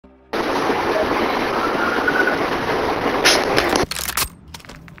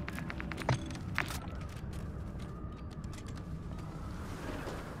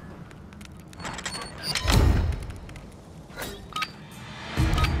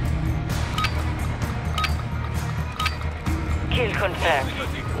Kill confirmed.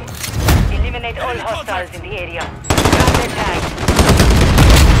 Eliminate all hostiles in the area. Grab their tags.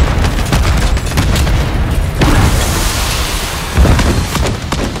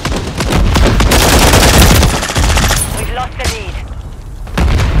 We've lost the lead.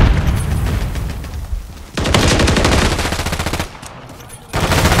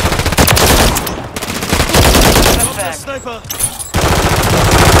 Confirmed. Sniper!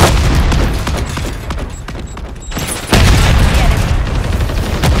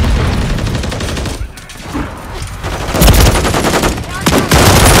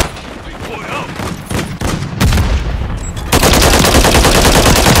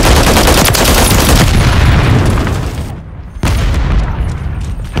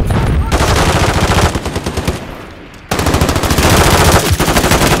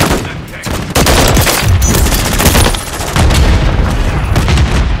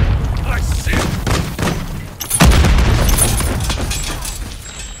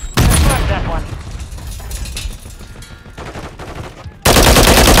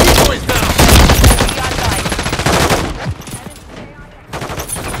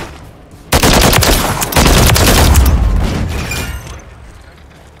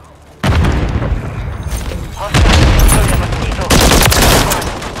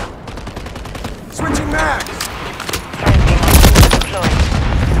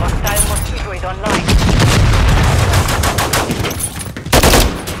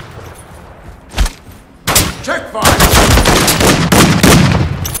 Check fire!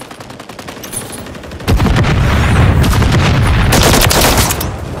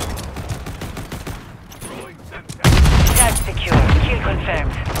 Tag secure. Kill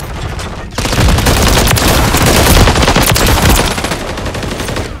confirmed.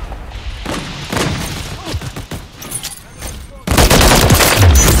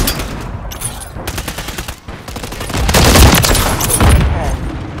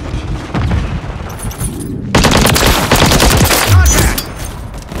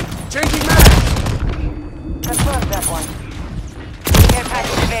 Changing mag! Confirm that one. Care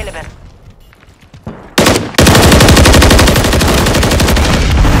package available.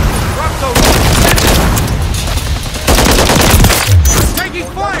 Drop those! I'm taking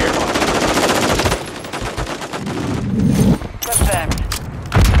fire! Confirmed.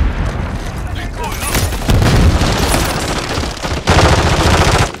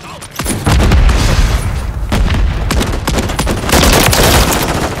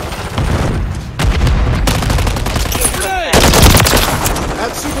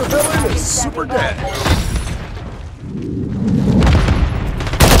 That supervillain is super dead.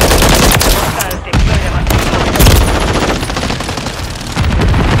 Hostiles deploy them at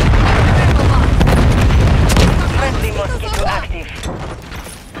friendly mosquito active.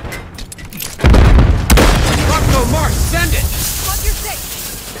 Rocco Mark, send it! Fuck your six!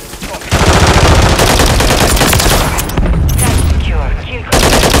 Tag secure. Kill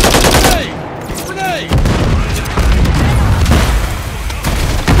confirmed. Grenade! Grenade!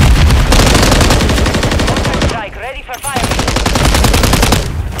 Strike ready for fire.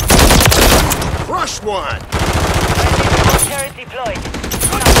 Rush one! Turret deployed.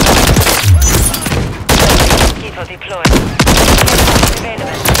 Mosquito deployed.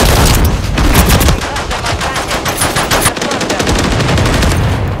 Available. Custom advantage. Confirm them.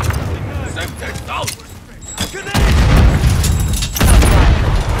 Semtex out!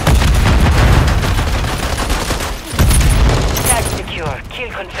 Tag secure. Kill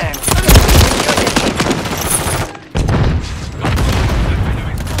confirmed.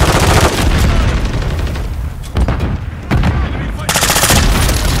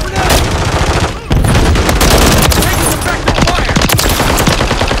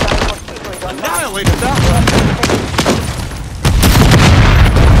 Annihilated that one!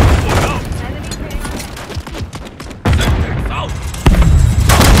 Semtex out!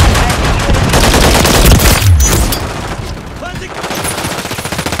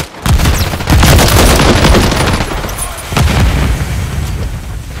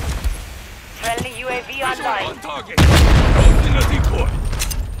 Friendly UAV online. On target! Holding a decoy!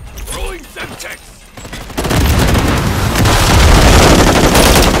 Throwing Semtex!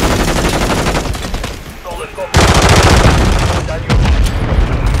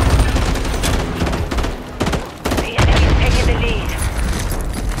 The enemy's taking the lead.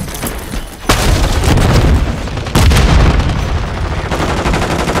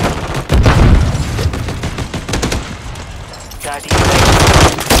 Guardian.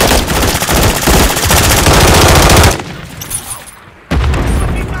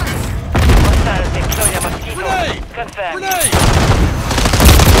 Hostiles deploy a mosquito. Grenade! Confirmed. Grenade!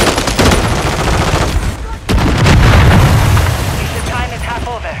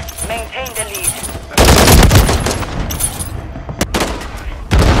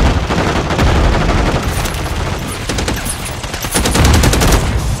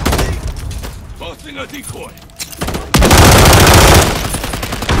 Tossing a decoy.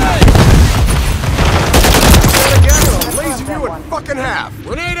 Again, I'll laser you in fucking half.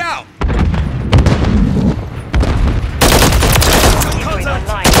 Grenade out. Going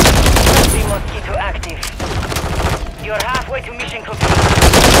online. Friendly Mosquito active. You're halfway to mission complete.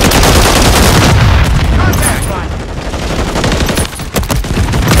 Contact.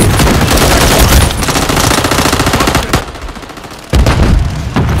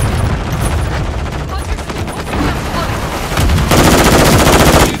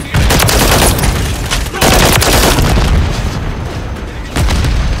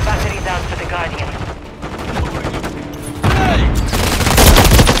 Batteries out for the Guardian.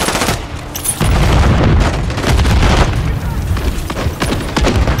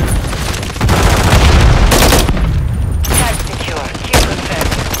 Tag secure. Kill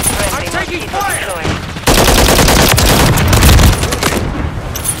confirmed. Friendly taking Mosquito fire. deployed.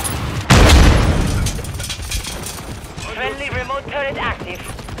 Friendly remote turret active.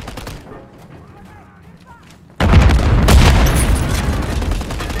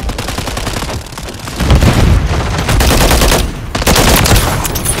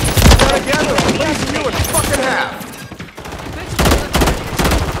 Again, I'll laser you in fucking half.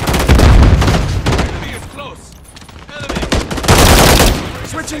 Enemy is close. Enemy.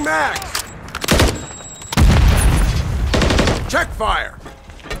 Switching mags. Check fire.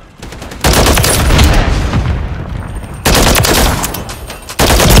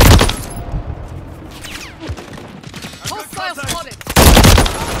 Hostile spotted!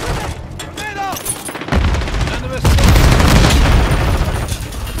 Grenade out. Enemy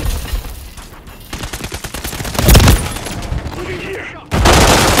moving here.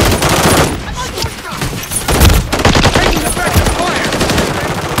 Taking effective fire.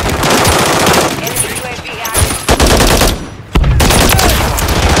 Enemy UAV active.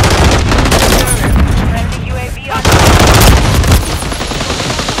 Friendly UAV on.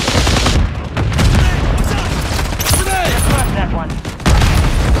 Grenade. Cross that one.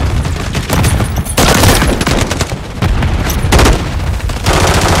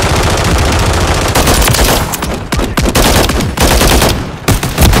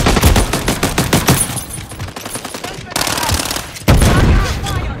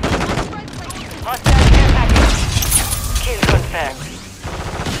 Hostile care package. Kill confirmed.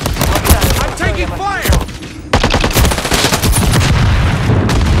 Hostile I'm taking Mosquito. fire.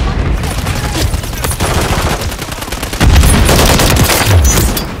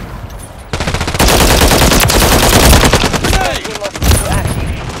 Friendly Mosquito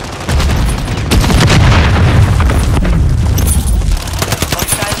active.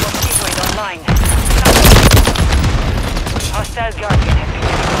 Hostile Mosquito is online. Hostile Guardian has been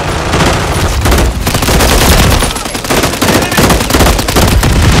deployed.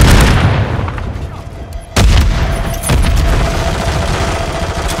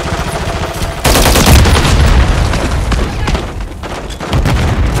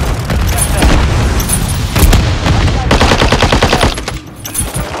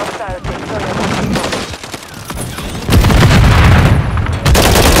 Hostile destroyer Mosquito.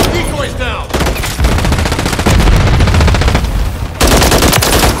 Decoys down.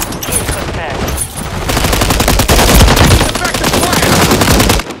 Kill confirmed. Effective fire.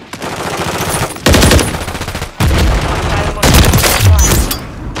 Hostile Mosquito online.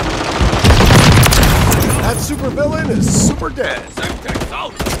 That supervillain is super dead. Semtex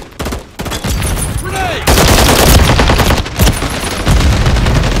out. Grenade.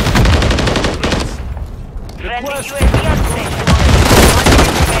 Friendly UAV on station.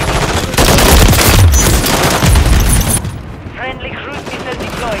 Friendly cruise missile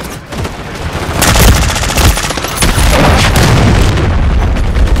deployed.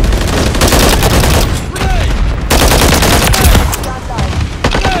 Grenade.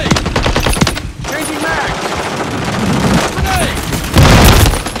 Grenade. Changing mags. Grenade.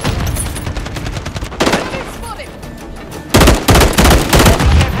 Enemy spotted!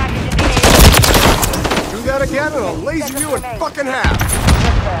 Care package in the air. Do that again, and I'll laser you in fucking half.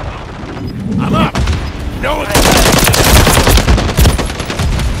 I'm up. No one's